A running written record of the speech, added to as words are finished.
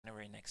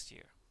January next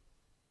year,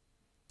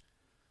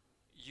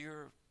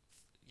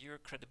 your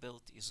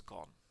credibility is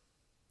gone.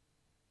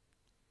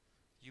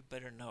 You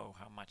better know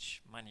how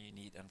much money you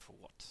need and for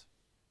what.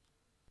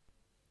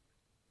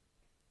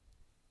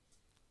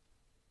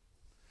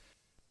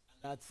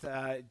 That's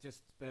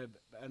just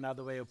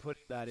another way of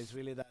putting that is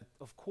really that,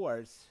 of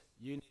course,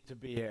 you need to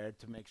be here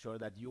to make sure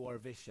that your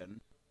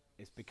vision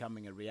is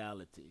becoming a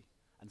reality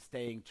and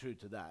staying true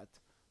to that.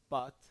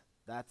 But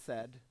that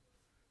said,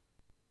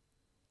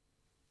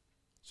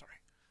 Sorry.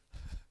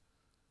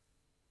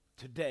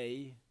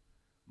 today,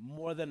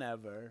 more than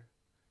ever,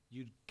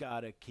 you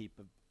gotta keep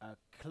a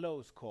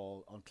close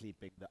call on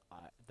keeping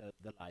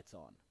the lights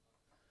on.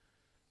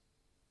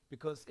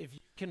 Because if you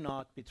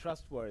cannot be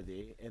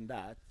trustworthy in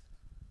that,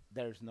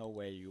 there's no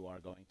way you are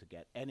going to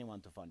get anyone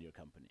to fund your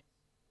company.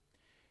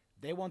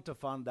 They want to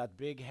fund that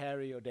big,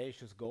 hairy,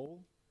 audacious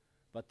goal.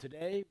 But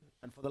today,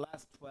 and for the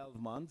last 12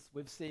 months,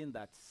 we've seen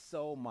that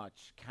so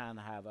much can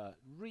have a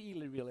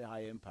really, really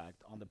high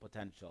impact on the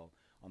potential,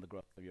 on the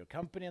growth of your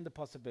company and the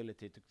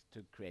possibility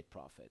to create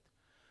profit.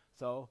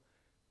 So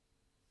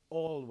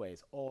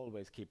always,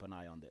 always keep an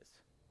eye on this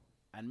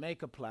and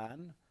make a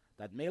plan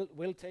that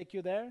will take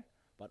you there,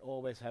 but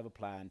always have a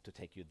plan to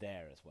take you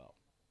there as well.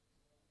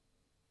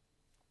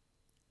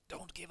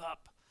 Don't give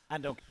up.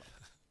 And don't give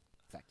up.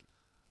 Exactly.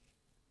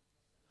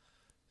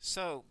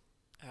 So,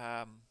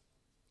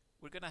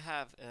 we're going to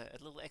have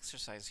a little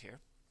exercise here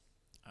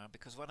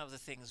because one of the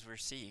things we're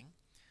seeing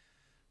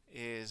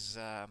is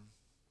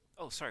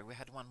oh, sorry, we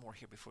had one more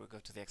here before we go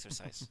to the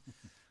exercise.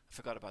 I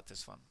forgot about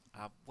this one.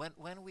 When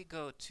you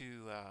go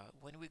to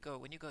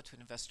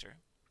an investor,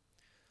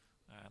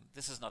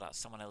 this is not us,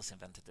 someone else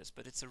invented this,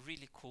 but it's a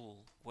really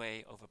cool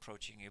way of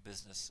approaching your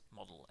business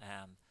model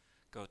and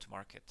go to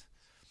market.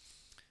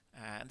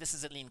 And this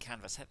is a lean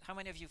canvas. How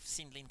many of you have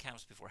seen lean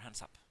canvas before?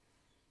 Hands up.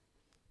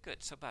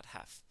 Good, so about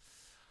half.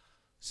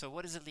 So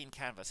what is a lean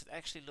canvas? It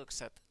actually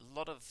looks at a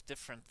lot of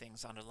different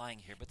things underlying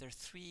here, but there are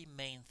three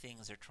main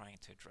things they're trying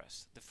to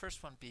address. The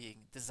first one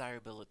being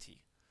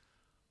desirability.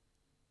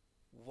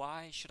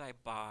 Why should I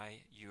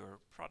buy your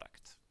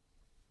product?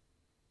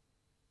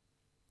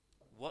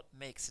 What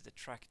makes it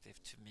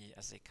attractive to me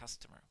as a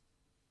customer?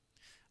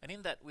 And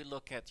in that we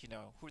look at,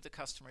 who the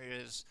customer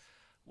is,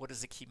 what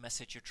is the key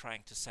message you're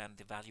trying to send,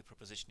 the value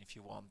proposition if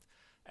you want,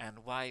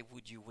 and why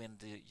would you win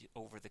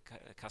over the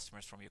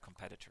customers from your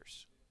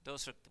competitors.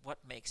 Those are what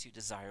makes you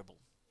desirable.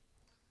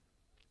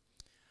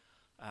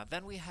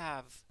 Then we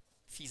have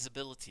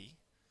feasibility.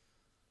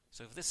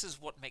 So if this is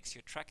what makes you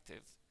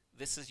attractive,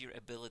 this is your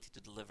ability to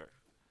deliver.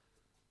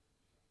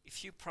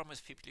 If you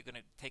promise people you're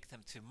going to take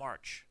them to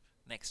March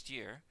next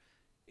year,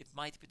 it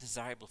might be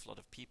desirable for a lot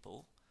of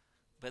people,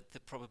 but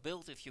the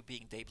probability of you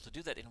being able to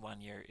do that in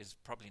 1 year is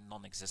probably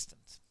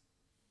non-existent.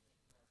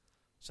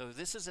 So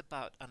this is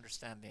about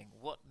understanding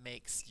what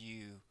makes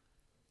you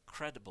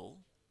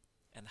credible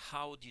and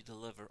how do you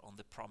deliver on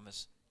the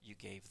promise you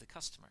gave the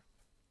customer.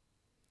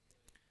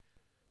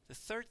 The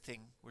third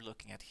thing we're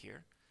looking at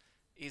here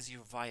is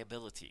your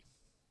viability,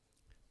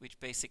 which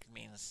basically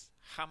means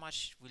how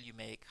much will you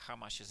make, how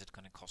much is it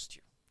going to cost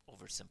you,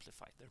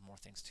 oversimplified. There are more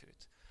things to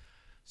it.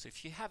 So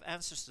if you have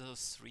answers to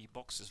those three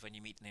boxes when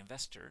you meet an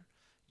investor,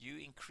 you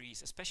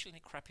increase, especially in a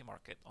crappy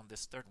market on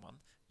this third one,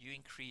 you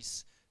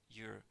increase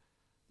your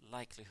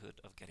likelihood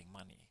of getting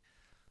money.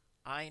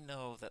 I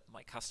know that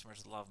my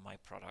customers love my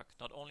product.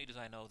 Not only do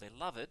I know they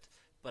love it,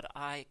 but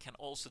I can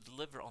also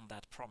deliver on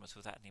that promise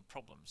without any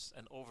problems.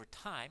 And over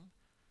time,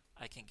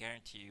 I can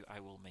guarantee you I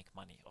will make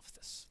money off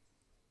this.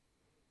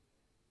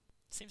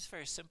 It seems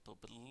very simple,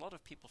 but a lot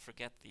of people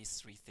forget these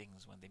three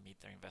things when they meet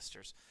their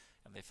investors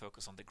and they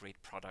focus on the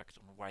great product,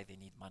 on why they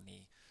need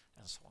money,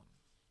 and so on.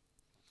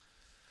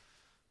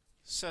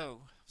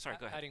 So, sorry,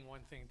 go ahead. Adding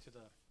one thing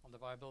on the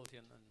viability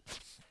and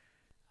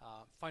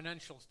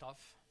financial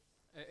stuff,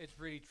 it's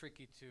really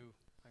tricky to,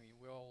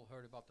 we all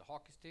heard about the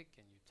hockey stick,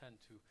 and you tend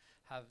to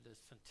have this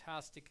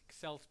fantastic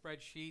Excel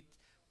spreadsheet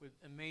with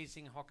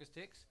amazing hockey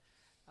sticks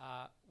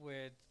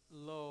with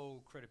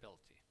low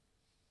credibility.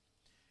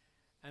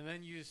 And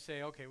then you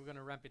say, okay, we're going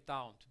to ramp it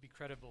down to be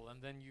credible,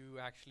 and then you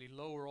actually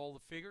lower all the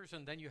figures,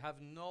 and then you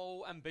have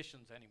no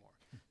ambitions anymore.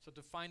 So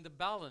to find the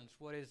balance,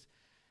 what is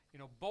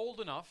bold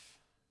enough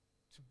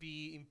to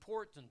be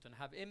important and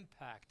have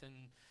impact,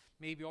 and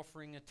maybe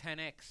offering a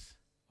 10x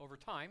over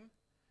time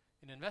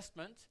in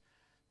investment,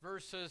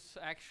 versus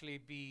actually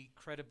be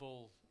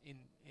credible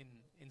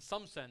in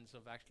some sense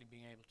of actually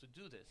being able to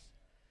do this,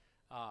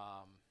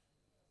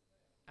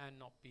 and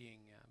not being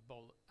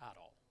bold at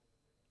all.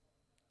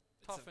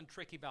 Tough and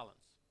tricky balance.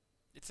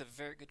 It's a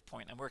very good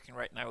point. I'm working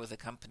right now with a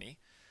company,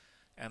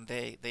 and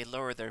they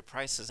lowered their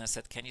prices, and I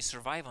said, can you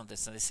survive on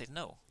this? And they said,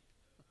 no,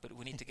 but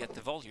we need to get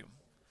the volume.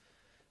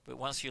 But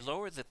once you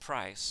lower the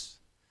price,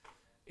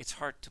 it's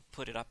hard to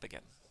put it up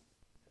again.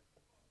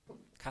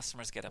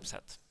 Customers get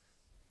upset.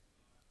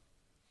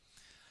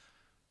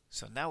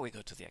 So now we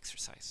go to the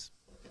exercise.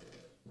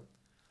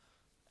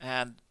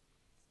 And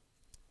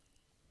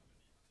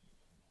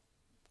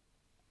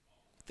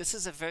this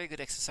is a very good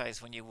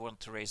exercise when you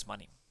want to raise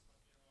money.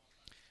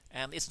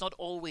 And it's not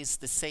always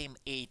the same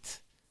 8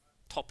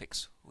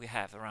 topics we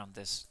have around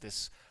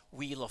this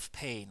wheel of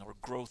pain or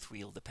growth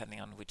wheel,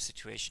 depending on which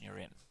situation you're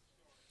in.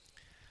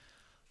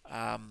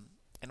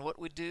 And what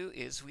we do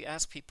is we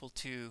ask people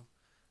to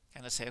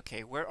kind of say,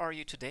 okay, where are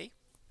you today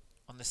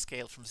on the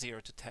scale from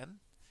 0 to 10?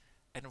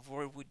 And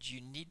where would you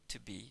need to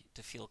be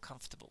to feel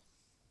comfortable?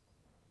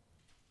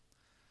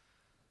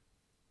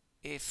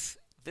 If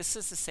this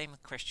is the same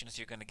questions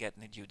you're going to get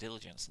in the due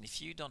diligence, and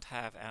if you don't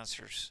have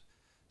answers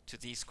to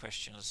these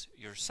questions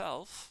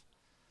yourself,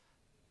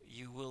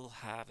 you will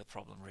have a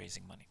problem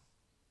raising money.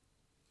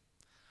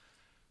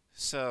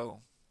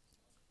 So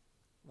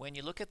when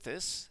you look at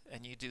this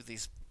and you do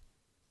these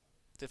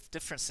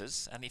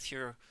differences, and if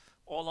you're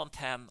all on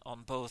 10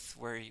 on both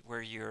where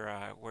you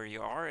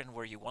are and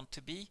where you want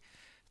to be,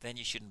 then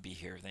you shouldn't be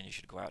here. Then you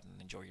should go out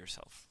and enjoy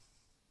yourself.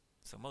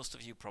 So most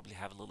of you probably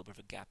have a little bit of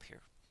a gap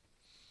here.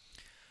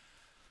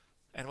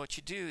 And what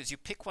you do is you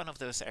pick one of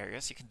those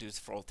areas. You can do this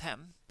for all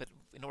 10, but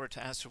in order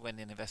to answer when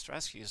an investor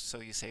asks you,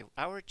 so you say,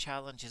 our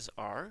challenges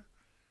are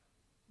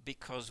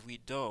because we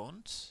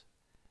don't,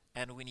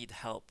 and we need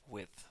help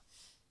with.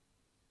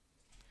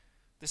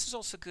 This is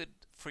also good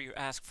for your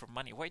ask for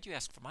money. Why do you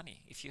ask for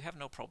money? If you have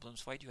no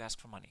problems, why do you ask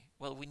for money?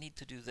 Well, we need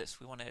to do this.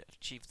 We want to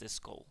achieve this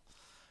goal.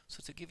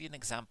 So to give you an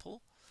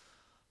example,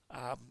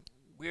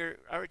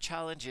 our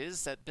challenge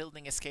is that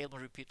building a scalable,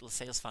 repeatable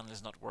sales funnel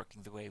is not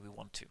working the way we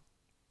want to.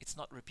 It's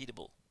not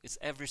repeatable.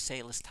 Every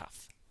sale is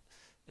tough.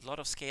 A lot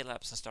of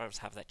scale-ups and startups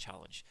have that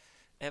challenge.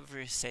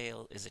 Every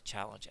sale is a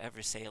challenge.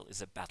 Every sale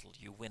is a battle.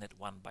 You win it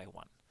one by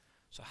one.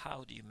 So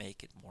how do you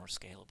make it more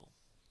scalable?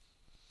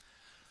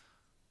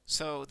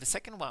 So the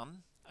second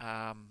one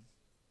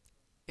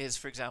is,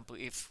 for example,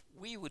 if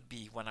we would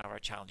be one of our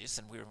challenges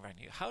and we're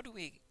running you, how do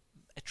we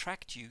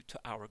attract you to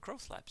our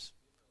growth labs?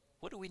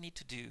 What do we need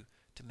to do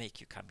to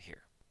make you come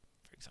here,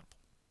 for example?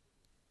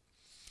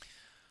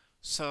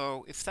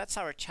 So if that's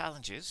our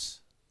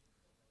challenges,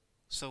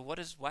 so why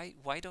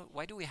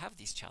do we have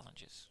these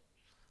challenges?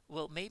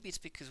 Well, maybe it's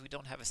because we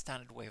don't have a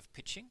standard way of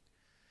pitching,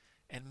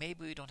 and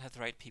maybe we don't have the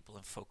right people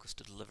in focus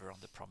to deliver on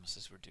the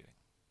promises we're doing.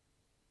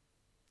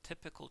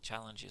 Typical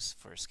challenges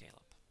for a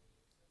scale-up.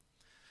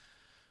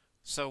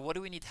 So what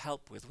do we need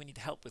help with? We need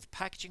help with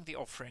packaging the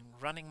offering,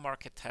 running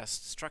market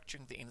tests,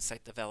 structuring the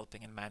insight,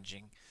 developing and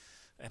managing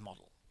a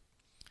model.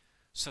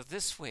 So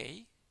this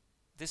way,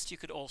 you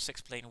could also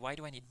explain, why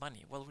do I need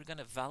money? Well, we're going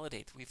to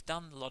validate. We've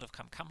done a lot of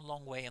come a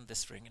long way in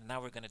this ring, and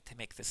now we're going to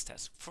make this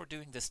test. For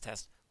doing this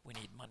test, we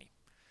need money.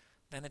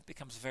 Then it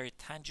becomes very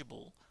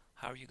tangible.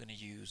 How are you going to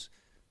use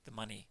the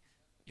money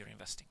you're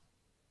investing,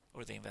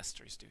 or the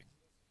investor is doing?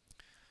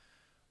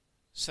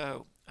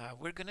 So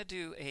we're going to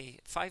do a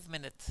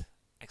 5-minute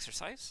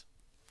exercise.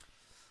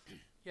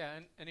 Yeah,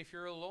 and if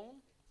you're alone,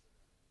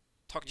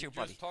 talk to your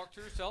buddy. Just talk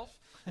to yourself.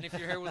 And if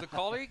you're here with a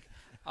colleague,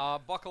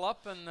 buckle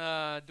up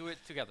and do it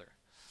together.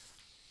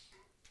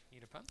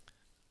 Need a pen?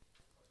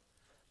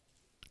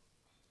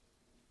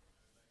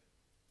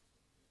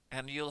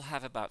 And you'll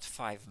have about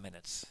 5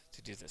 minutes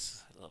to do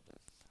this a little bit.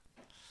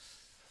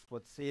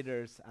 What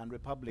Seedrs and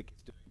Republic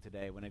is doing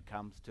today when it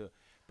comes to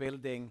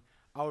building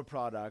our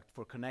product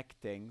for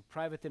connecting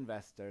private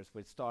investors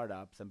with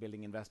startups and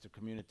building investor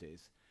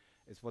communities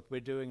is what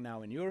we're doing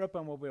now in Europe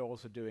and what we're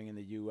also doing in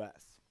the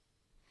US.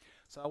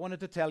 So I wanted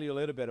to tell you a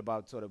little bit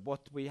about sort of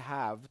what we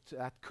have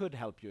that could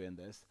help you in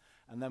this,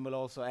 and then we'll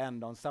also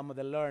end on some of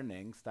the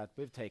learnings that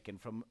we've taken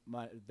from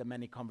the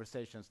many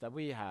conversations that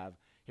we have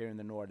here in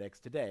the Nordics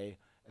today,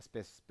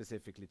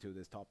 specifically to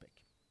this topic.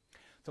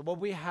 So what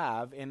we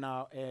have in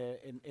our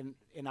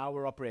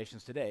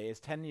operations today is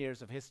 10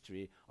 years of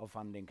history of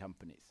funding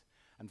companies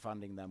and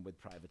funding them with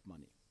private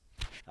money.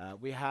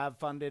 We have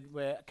funded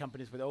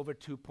companies with over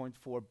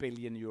 2.4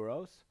 billion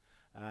euros,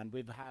 and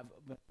we have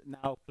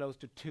now close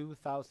to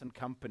 2,000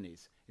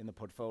 companies in the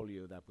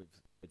portfolio that we've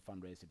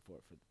fundraised for.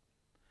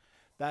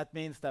 That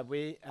means that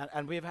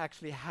we've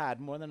actually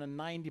had more than a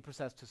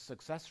 90%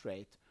 success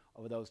rate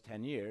over those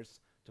 10 years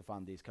to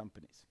fund these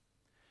companies.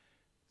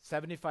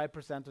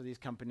 75% of these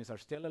companies are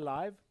still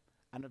alive,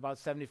 and about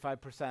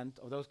 75%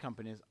 of those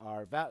companies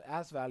are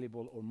as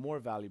valuable or more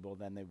valuable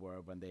than they were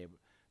when they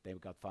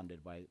got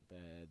funded by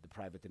the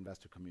private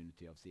investor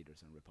community of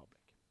Seedrs and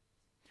Republic.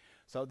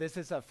 So this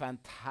is a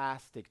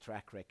fantastic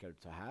track record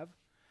to have,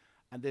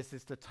 and this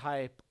is the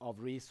type of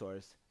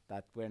resource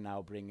that we're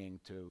now bringing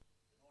to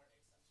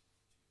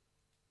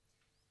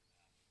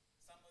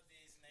some of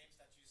these names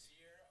that you see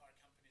here are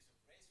companies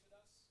who've raised with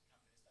us,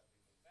 companies that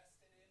we've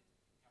invested in,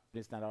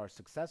 companies that are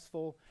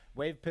successful.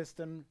 Wave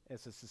Piston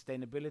is a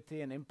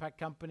sustainability and impact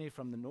company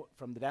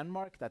from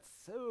Denmark that's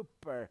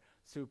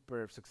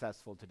super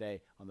successful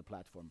today on the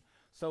platform.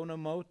 Sono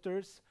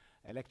Motors,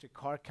 electric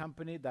car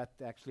company that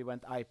actually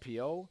went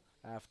IPO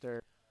after they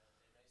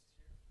raised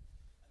here.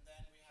 And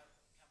then we have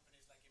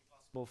companies like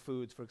Impossible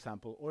Foods, for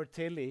example, or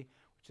Tilly,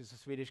 which is a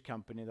Swedish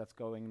company that's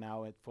going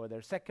now for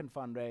their second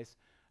fundraise,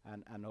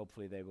 and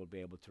hopefully they will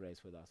be able to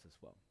raise with us as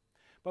well.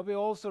 But we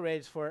also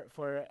raise for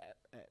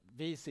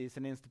VCs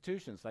and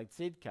institutions like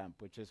Seedcamp,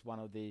 which is one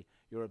of the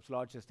Europe's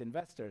largest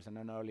investors and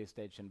an early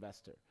stage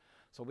investor.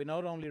 So we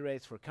not only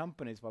raise for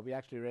companies, but we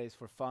actually raise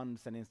for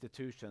funds and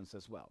institutions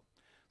as well.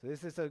 So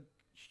this is a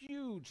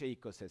huge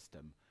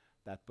ecosystem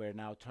that we're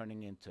now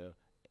turning into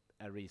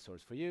a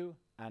resource for you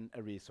and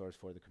a resource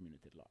for the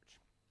community at large.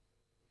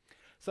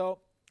 So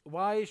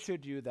why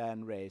should you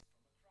then raise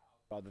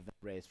rather than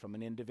raise from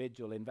an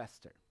individual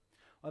investor?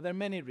 Well, there are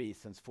many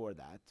reasons for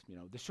that. You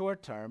know, the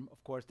short term,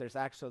 of course, there's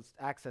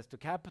access to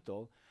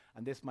capital,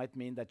 and this might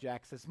mean that you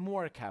access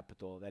more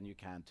capital than you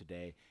can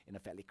today in a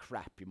fairly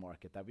crappy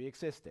market that we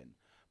exist in.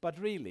 But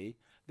really,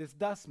 this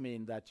does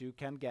mean that you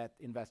can get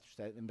investors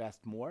that invest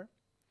more.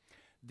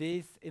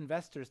 These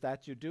investors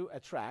that you do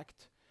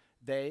attract,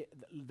 the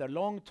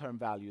long-term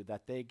value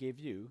that they give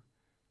you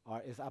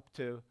is up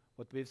to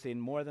what we've seen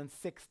more than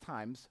 6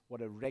 times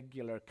what a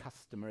regular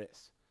customer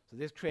is. So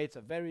this creates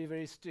a very,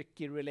 very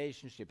sticky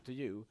relationship to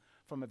you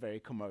from a very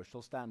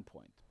commercial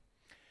standpoint.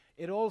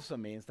 It also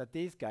means that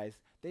these guys,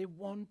 they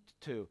want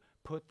to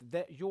put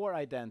your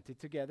identity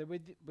together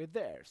with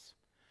theirs.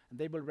 And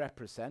they will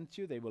represent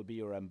you, they will be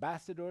your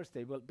ambassadors,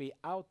 they will be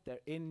out there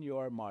in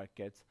your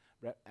markets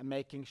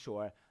making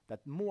sure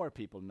that more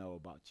people know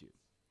about you.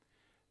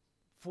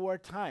 4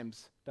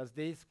 times does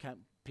these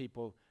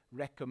people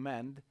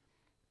recommend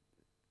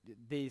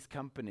these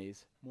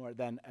companies more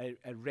than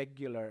a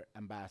regular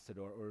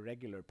ambassador or a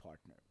regular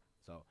partner.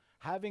 So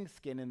having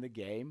skin in the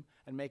game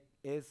and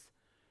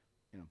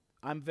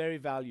I'm very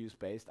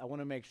values-based. I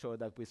want to make sure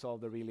that we solve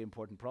the really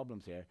important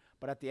problems here.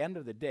 But at the end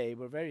of the day,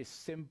 we're very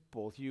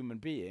simple human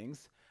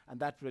beings, and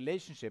that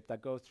relationship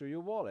that goes through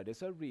your wallet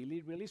is a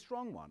really, really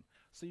strong one.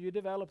 So you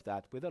develop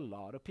that with a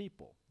lot of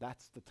people.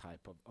 That's the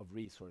type of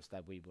resource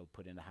that we will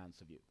put in the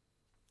hands of you.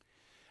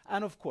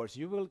 And of course,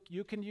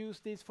 you can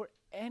use these for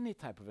any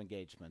type of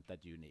engagement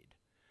that you need.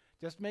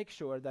 Just make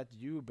sure that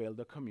you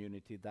build a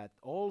community that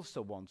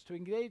also wants to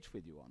engage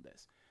with you on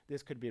this.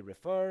 This could be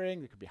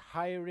referring, it could be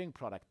hiring,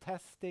 product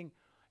testing,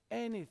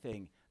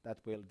 anything that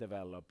will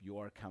develop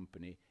your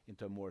company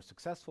into a more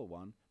successful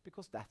one,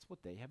 because that's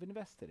what they have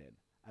invested in,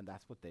 and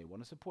that's what they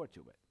want to support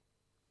you with.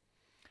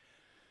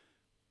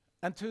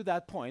 And to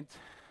that point,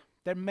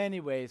 there are many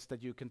ways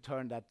that you can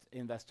turn that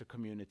investor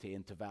community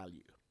into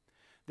value.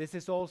 This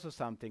is also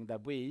something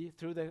that we,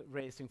 through the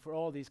raising for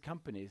all these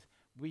companies,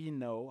 we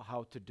know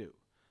how to do.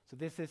 So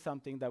this is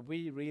something that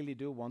we really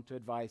do want to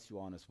advise you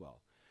on as well.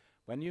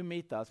 When you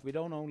meet us, we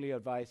don't only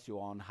advise you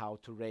on how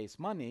to raise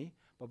money,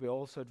 but we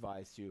also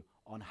advise you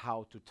on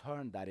how to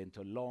turn that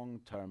into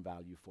long-term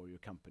value for your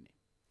company.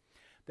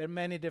 There are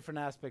many different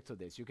aspects of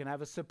this. You can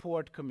have a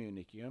support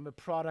community, you have a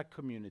product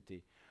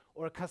community,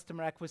 or a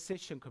customer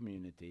acquisition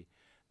community.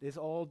 This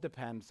all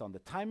depends on the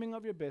timing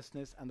of your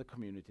business and the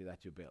community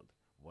that you build.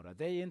 What are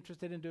they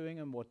interested in doing,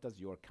 and what does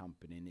your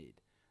company need?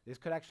 This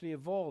could actually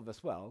evolve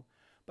as well,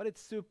 but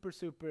it's super,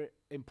 super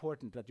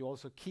important that you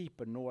also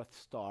keep a North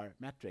Star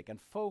metric and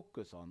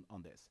focus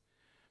on this,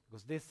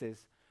 because this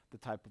is the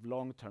type of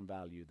long-term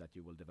value that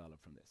you will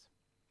develop from this.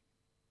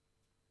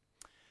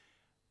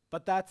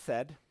 But that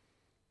said,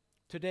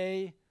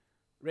 today,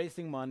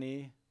 raising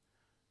money,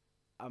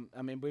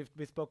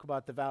 we spoke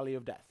about the valley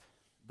of death.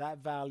 That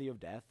valley of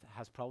death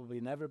has probably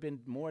never been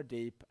more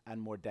deep and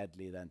more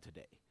deadly than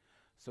today.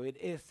 So it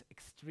is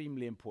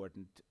extremely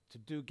important to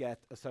do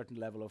get a certain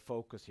level of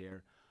focus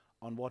here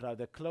on what are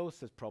the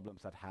closest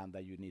problems at hand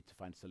that you need to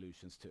find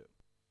solutions to.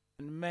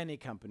 And many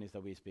companies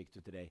that we speak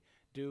to today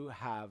do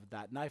have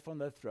that knife on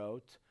their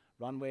throat,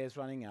 runway is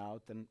running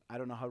out, and I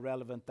don't know how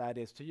relevant that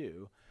is to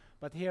you,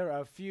 but here are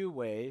a few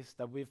ways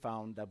that we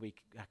found that we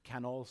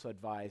can also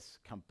advise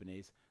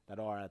companies that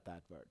are at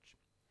that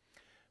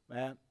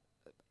verge.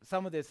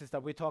 Some of this is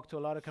that we talk to a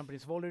lot of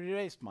companies who've already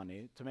raised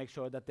money to make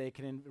sure that they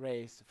can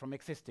raise from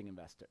existing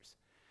investors.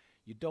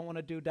 You don't want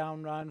to do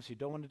down runs, you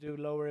don't want to do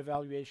lower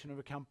evaluation of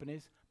your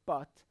companies,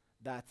 but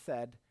that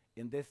said,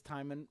 in this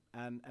time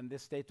and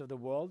this state of the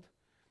world,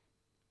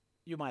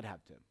 you might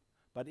have to.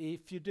 But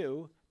if you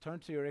do, turn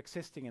to your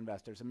existing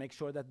investors and make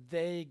sure that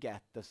they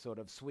get the sort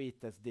of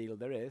sweetest deal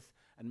there is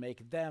and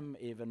make them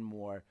even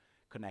more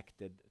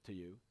connected to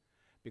you,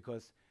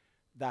 because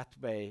that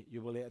way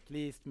you will at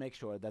least make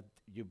sure that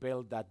you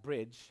build that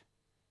bridge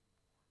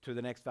to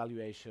the next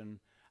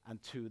valuation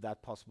and to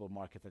that possible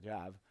market that you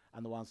have,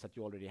 and the ones that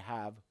you already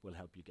have will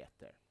help you get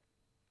there.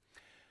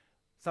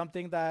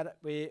 Something that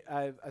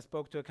I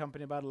spoke to a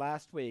company about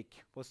last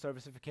week was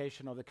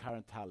servicification of the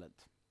current talent.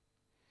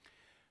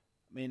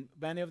 I mean,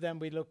 many of them,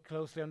 we look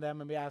closely on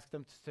them and we ask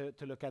them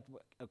to look at,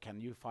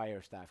 can you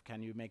fire staff?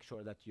 Can you make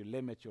sure that you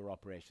limit your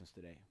operations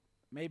today?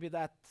 Maybe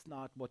that's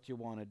not what you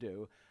want to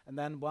do. And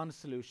then one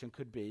solution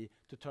could be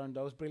to turn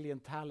those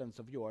brilliant talents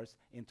of yours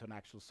into an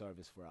actual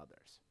service for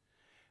others.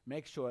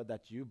 Make sure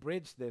that you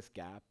bridge this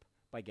gap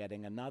by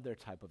getting another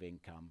type of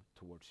income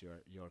towards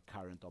your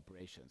current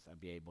operations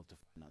and be able to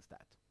finance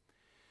that.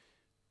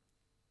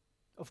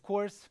 Of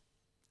course,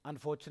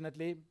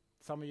 unfortunately,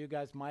 some of you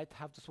guys might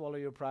have to swallow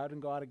your pride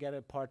and go out and get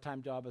a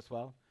part-time job as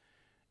well.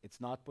 It's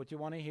not what you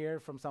want to hear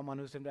from someone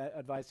who's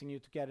advising you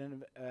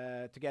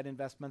to get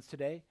investments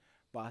today.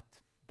 But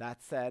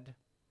that said,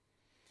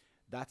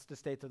 that's the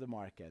state of the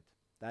market.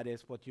 That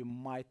is what you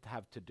might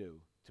have to do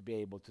to be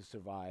able to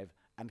survive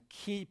and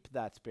keep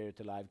that spirit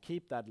alive,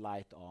 keep that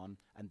light on,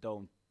 and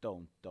don't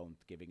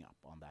giving up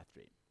on that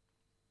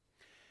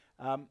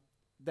dream.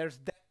 There's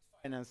debt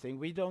financing.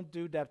 We don't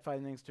do debt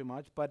financing too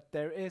much, but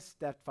there is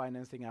debt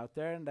financing out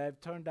there, and they've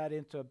turned that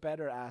into a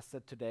better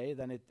asset today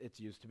than it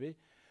used to be.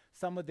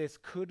 Some of this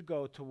could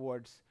go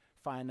towards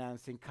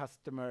financing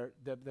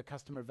the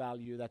customer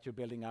value that you're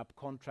building up,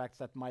 contracts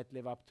that might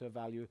live up to a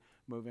value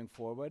moving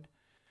forward.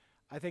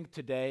 I think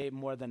today,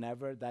 more than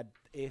ever, that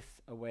is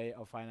a way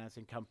of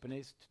financing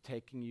companies to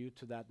taking you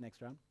to that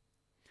next round.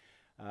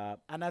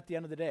 And at the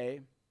end of the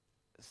day,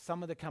 a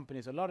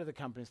lot of the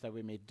companies that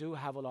we meet do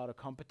have a lot of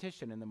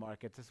competition in the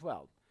markets as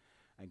well.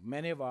 Like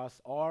many of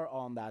us are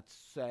on that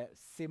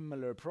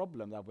similar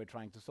problem that we're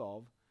trying to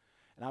solve.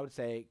 And I would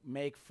say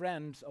make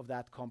friends of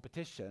that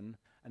competition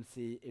and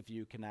see if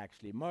you can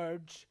actually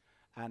merge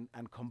and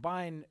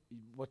combine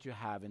what you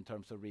have in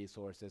terms of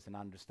resources and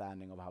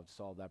understanding of how to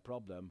solve that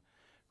problem.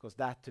 Because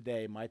that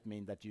today might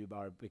mean that you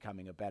are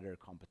becoming a better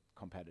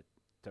competitor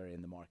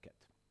in the market.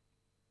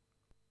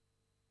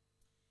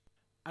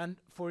 And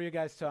for you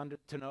guys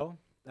to know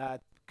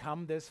that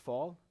come this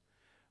fall,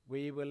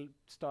 we will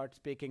start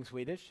speaking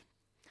Swedish.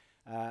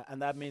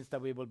 And that means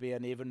that we will be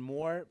an even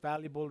more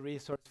valuable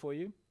resource for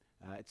you.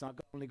 It's not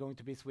only going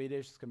to be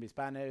Swedish, it's going to be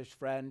Spanish,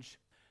 French,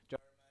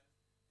 German, Danish,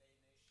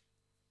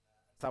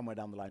 somewhere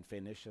down the line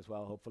Finnish as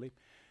well, hopefully.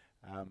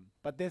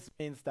 But this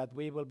means that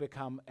we will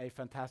become a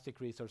fantastic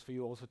resource for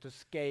you also to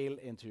scale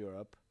into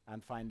Europe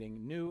and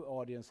finding new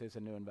audiences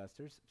and new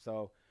investors.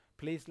 So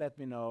please let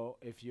me know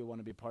if you want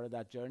to be part of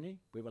that journey.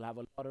 We will have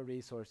a lot of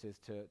resources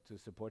to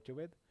support you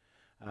with.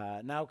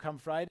 Now come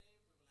Friday,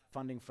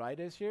 Funding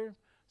Fridays here.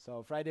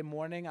 So Friday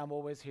morning, I'm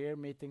always here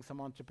meeting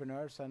some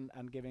entrepreneurs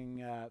and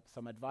giving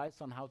some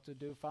advice on how to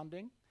do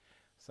funding.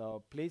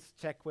 So please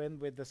check in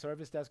with the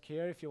service desk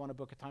here if you want to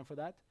book a time for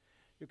that.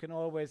 You can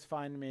always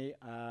find me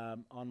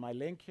on my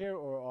link here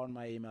or on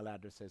my email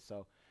addresses.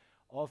 So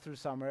all through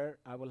summer,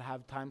 I will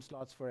have time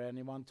slots for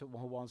anyone who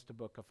wants to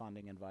book a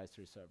funding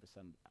advisory service.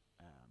 And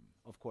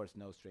of course,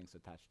 no strings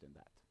attached in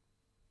that.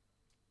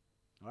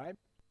 All right?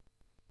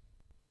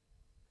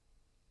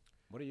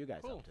 What are you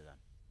guys up to then?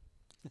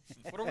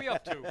 What are we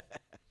up to?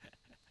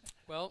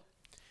 Well,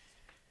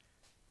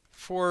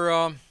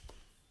 for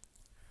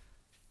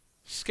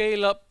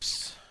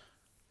scale-ups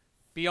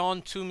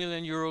beyond 2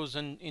 million euros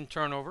in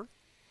turnover,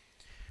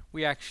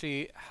 we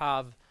actually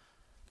have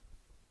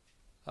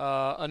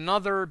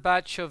another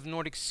batch of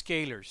Nordic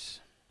Scalers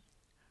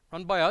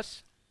run by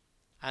us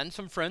and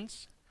some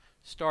friends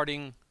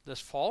starting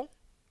this fall.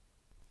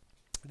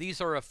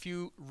 These are a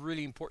few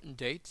really important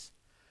dates.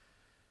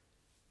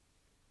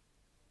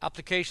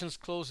 Applications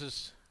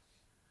closes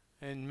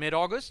in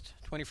mid-August,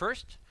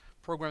 21st.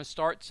 Program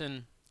starts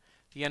in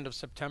the end of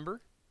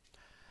September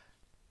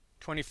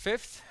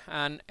 25th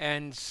and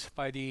ends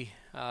by the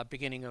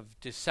beginning of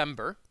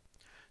December.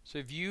 So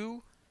if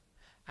you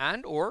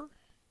and or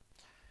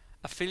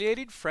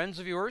affiliated friends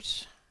of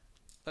yours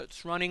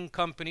that's running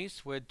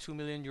companies with 2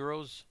 million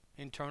euros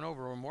in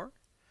turnover or more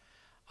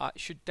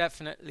should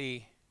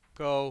definitely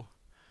go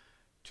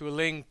to a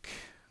link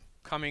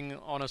coming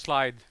on a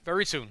slide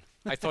very soon.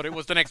 I thought it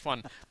was the next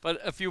one, but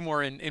a few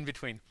more in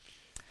between.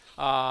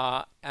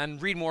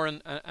 And read more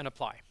and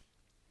apply.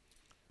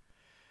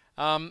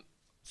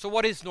 So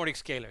what is Nordic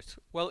Scalers?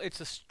 Well, it's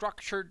a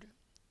structured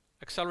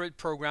accelerated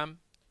program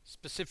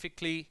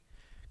specifically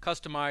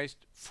customized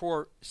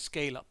for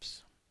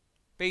scale-ups.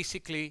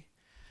 Basically,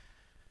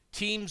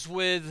 teams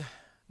with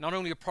not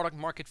only a product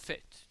market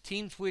fit,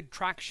 teams with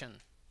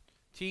traction,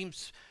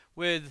 teams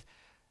with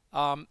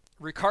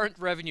recurrent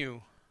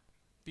revenue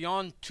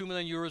beyond 2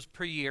 million euros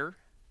per year,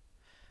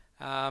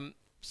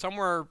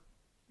 somewhere,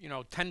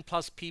 10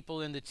 plus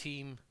people in the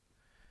team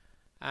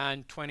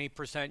and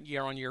 20%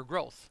 year-on-year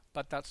growth.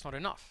 But that's not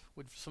enough.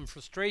 With some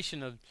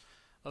frustration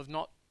of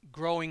not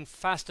growing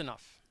fast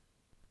enough,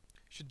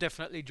 should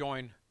definitely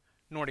join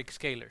Nordic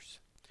Scalers.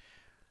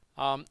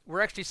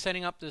 We're actually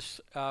setting up this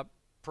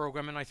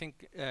program, and I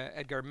think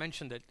Edgar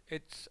mentioned it.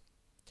 It's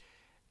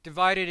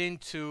divided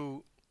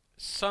into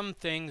some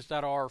things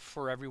that are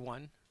for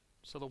everyone.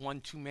 So the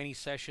one-to-many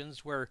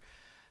sessions where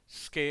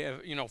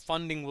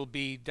funding will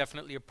be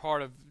definitely a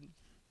part of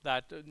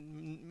that.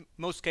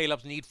 Most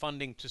scale-ups need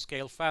funding to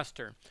scale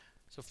faster.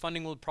 So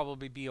funding will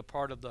probably be a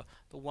part of the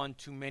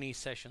one-to-many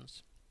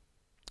sessions.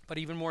 But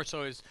even more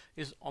so is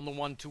on the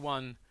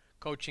one-to-one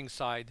coaching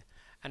side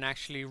and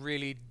actually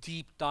really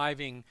deep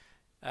diving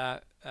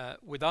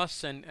with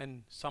us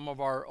and some of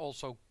our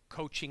also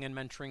coaching and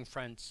mentoring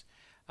friends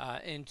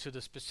into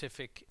the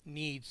specific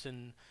needs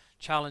and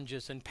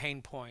challenges and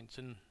pain points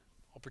and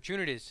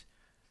opportunities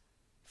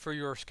for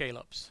your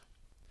scale-ups.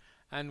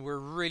 And we're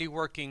really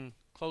working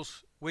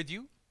close with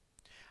you,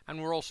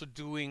 and we're also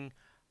doing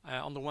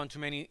on the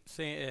one-to-many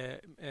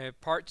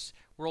parts,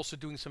 we're also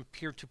doing some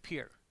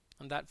peer-to-peer,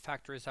 and that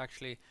factor is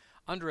actually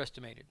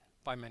underestimated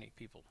by many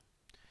people.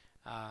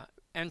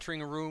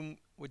 Entering a room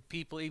with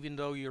people, even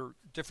though you're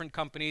different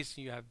companies,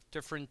 you have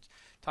different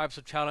types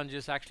of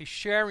challenges, actually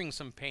sharing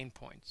some pain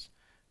points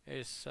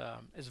is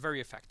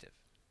very effective.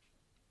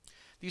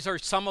 These are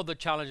some of the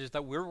challenges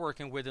that we're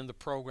working with in the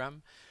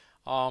program.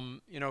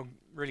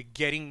 Really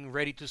getting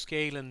ready to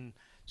scale and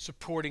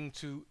supporting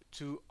to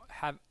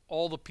have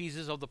all the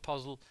pieces of the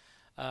puzzle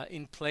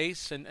in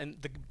place and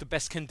the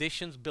best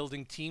conditions,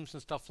 building teams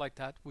and stuff like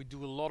that. We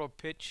do a lot of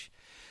pitch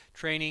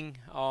training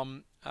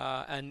and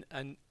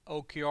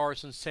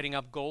OKRs and setting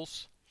up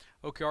goals.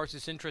 OKRs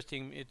is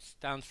interesting. It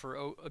stands for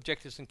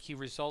Objectives and Key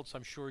Results.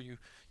 I'm sure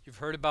you've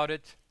heard about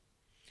it.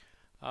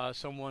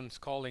 Someone's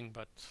calling,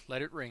 but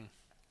let it ring.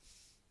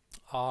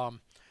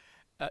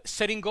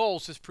 Setting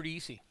goals is pretty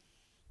easy.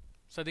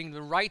 Setting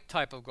the right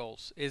type of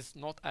goals is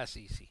not as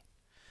easy.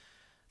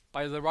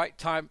 By the right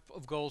type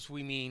of goals,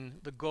 we mean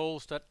the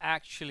goals that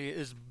actually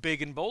is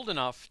big and bold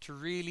enough to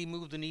really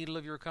move the needle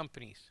of your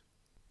companies,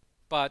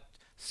 but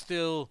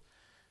still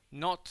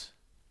not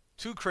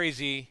too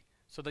crazy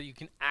so that you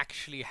can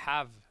actually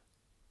have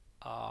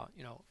a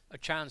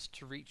chance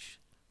to reach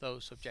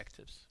those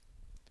objectives.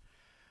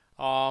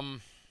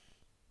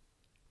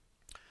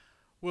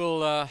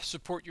 We'll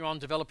support you on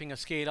developing a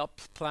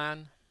scale-up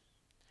plan.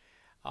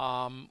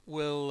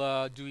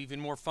 We'll do even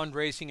more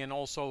fundraising, and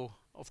also,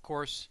 of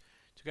course,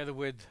 together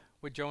with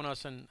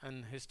Jonas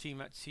and his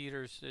team at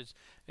Seedrs,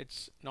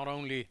 it's not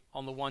only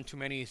on the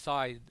one-to-many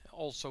side,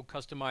 also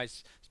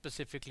customized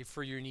specifically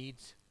for your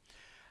needs,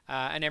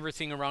 and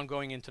everything around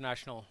going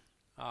international,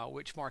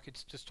 which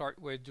markets to start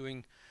with,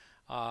 doing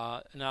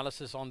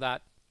analysis on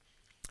that,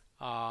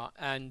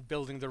 and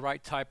building the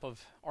right type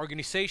of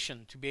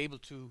organization to be able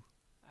to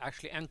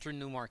actually enter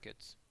new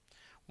markets.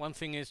 One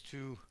thing is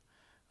to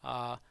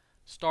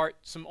start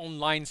some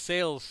online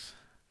sales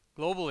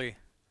globally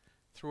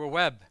through a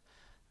web.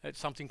 It's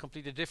something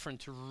completely different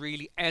to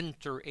really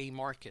enter a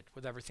market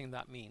with everything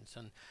that means,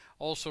 and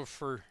also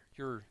for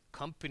your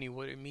company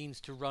what it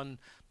means to run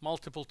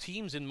multiple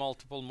teams in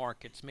multiple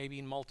markets, maybe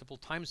in multiple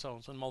time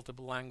zones and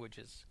multiple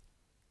languages.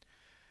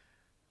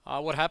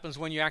 What happens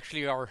when you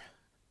actually are,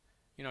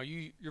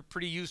 you're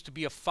pretty used to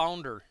be a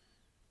founder.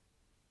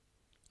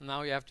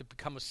 Now you have to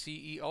become a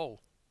CEO.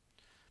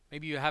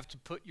 Maybe you have to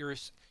put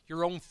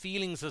your own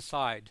feelings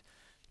aside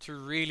to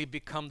really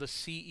become the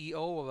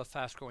CEO of a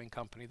fast-growing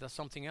company. That's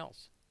something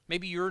else.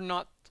 Maybe you're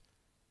not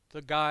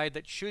the guy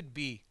that should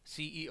be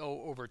CEO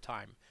over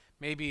time.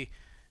 Maybe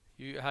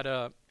you had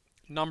a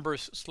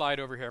numbers slide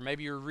over here.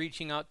 Maybe you're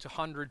reaching out to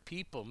 100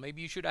 people.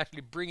 Maybe you should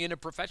actually bring in a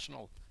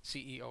professional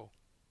CEO.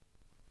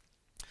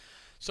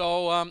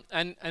 So,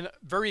 and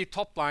very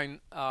top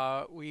line,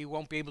 we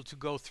won't be able to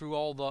go through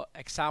all the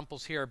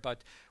examples here,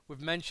 but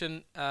we've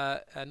mentioned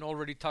and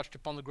already touched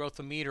upon the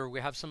growth meter. We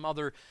have some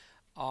other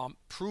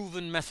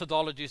proven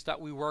methodologies that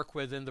we work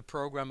with in the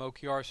program.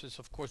 OKRs is,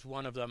 of course,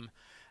 one of them.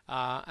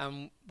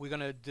 And we're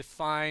going to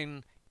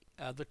define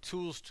the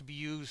tools to be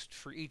used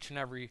for each and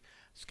every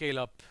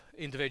scale-up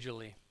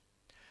individually.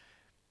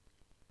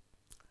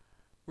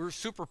 We're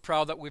super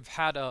proud that we've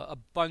had a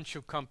bunch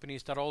of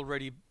companies that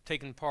already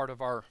taken part of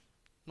our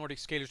Nordic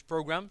Scalers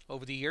program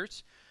over the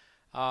years.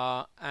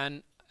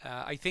 And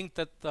I think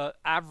that the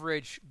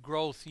average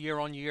growth year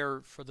on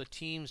year for the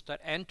teams that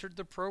entered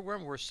the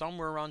program were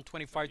somewhere around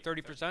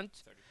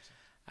 25-30%.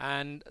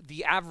 And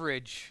the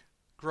average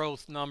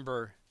growth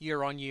number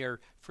year on year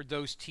for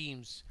those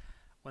teams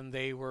when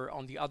they were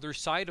on the other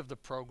side of the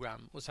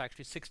program was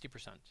actually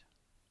 60%.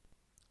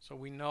 So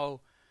we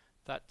know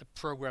that the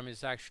program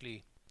is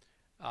actually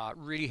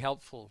really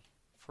helpful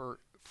for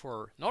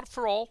not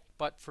for all,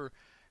 but for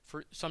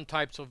some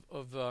types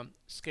of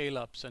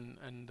scale-ups,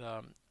 and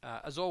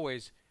as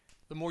always,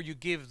 the more you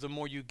give, the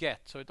more you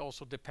get. So it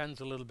also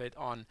depends a little bit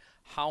on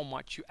how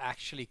much you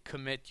actually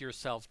commit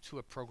yourself to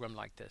a program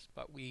like this.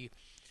 But we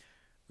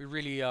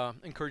really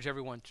encourage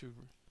everyone to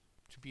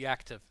be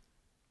active.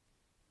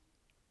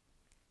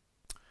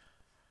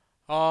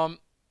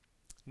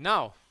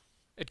 Now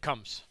it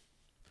comes.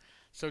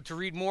 So to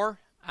read more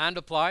and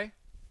apply,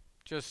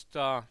 just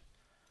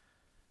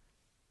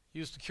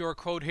use the QR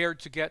code here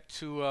to get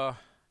to a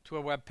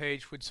web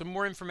page with some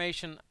more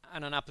information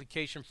and an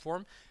application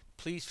form.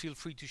 Please feel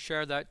free to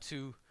share that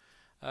to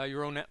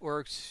your own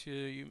networks.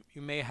 You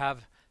may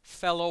have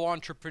fellow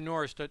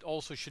entrepreneurs that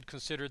also should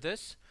consider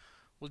this.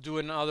 We'll do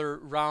another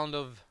round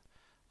of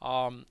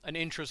an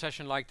intro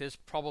session like this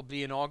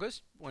probably in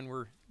August when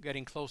we're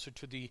getting closer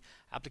to the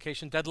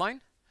application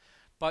deadline.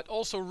 But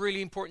also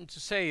really important to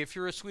say, if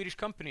you're a Swedish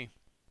company,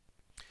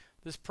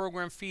 this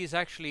program fee is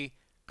actually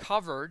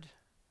covered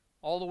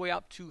all the way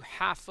up to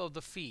half of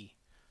the fee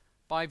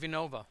by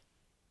Vinnova.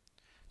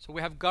 So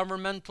we have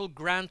governmental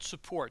grant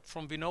support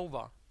from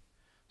Vinnova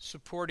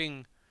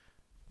supporting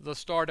the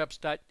startups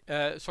that,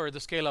 the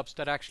scale-ups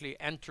that actually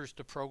enters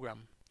the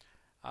program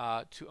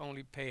to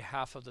only pay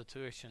half of the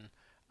tuition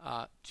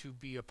to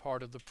be a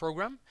part of the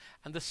program.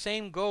 And the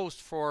same goes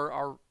for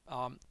our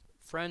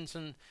friends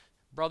and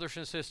brothers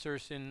and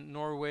sisters in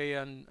Norway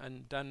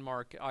and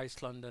Denmark,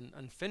 Iceland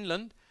and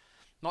Finland.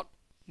 Not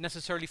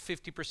necessarily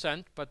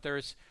 50%, but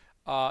there's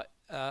a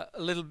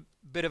little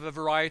bit of a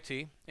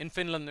variety. In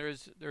Finland,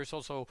 there's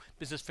also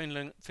Business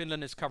Finland.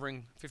 Finland is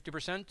covering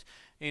 50%.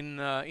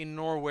 In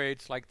Norway,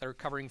 it's like they're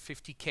covering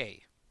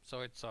 50K.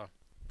 So it's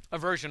a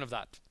version of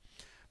that.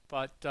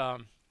 But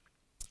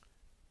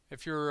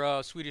if you're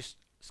a Swedish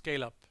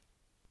scale-up,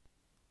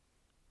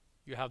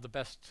 you have the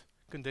best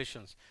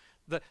conditions.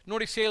 The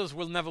Nordic Scalers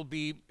will never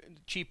be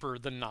cheaper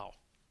than now.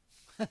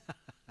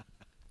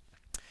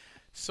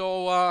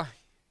 So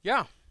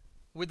yeah,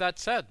 with that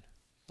said,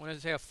 I want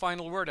to say a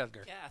final word,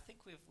 Edgar. Yeah, I think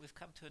we've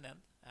come to an end.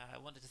 I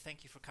wanted to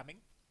thank you for coming.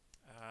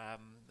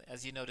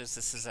 As you notice,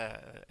 this is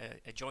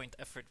a joint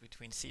effort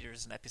between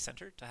Seedrs and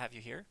Epicenter to have you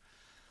here.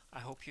 I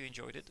hope you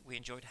enjoyed it. We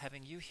enjoyed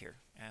having you here,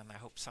 and I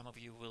hope some of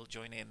you will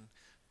join in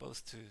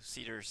both to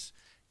Seedrs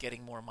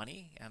getting more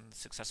money, and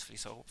successfully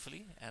so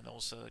hopefully, and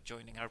also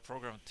joining our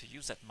program to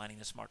use that money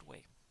in a smart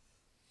way.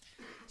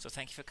 So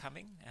thank you for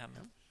coming, and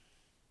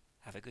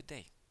have a good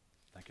day.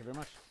 Thank you very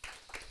much.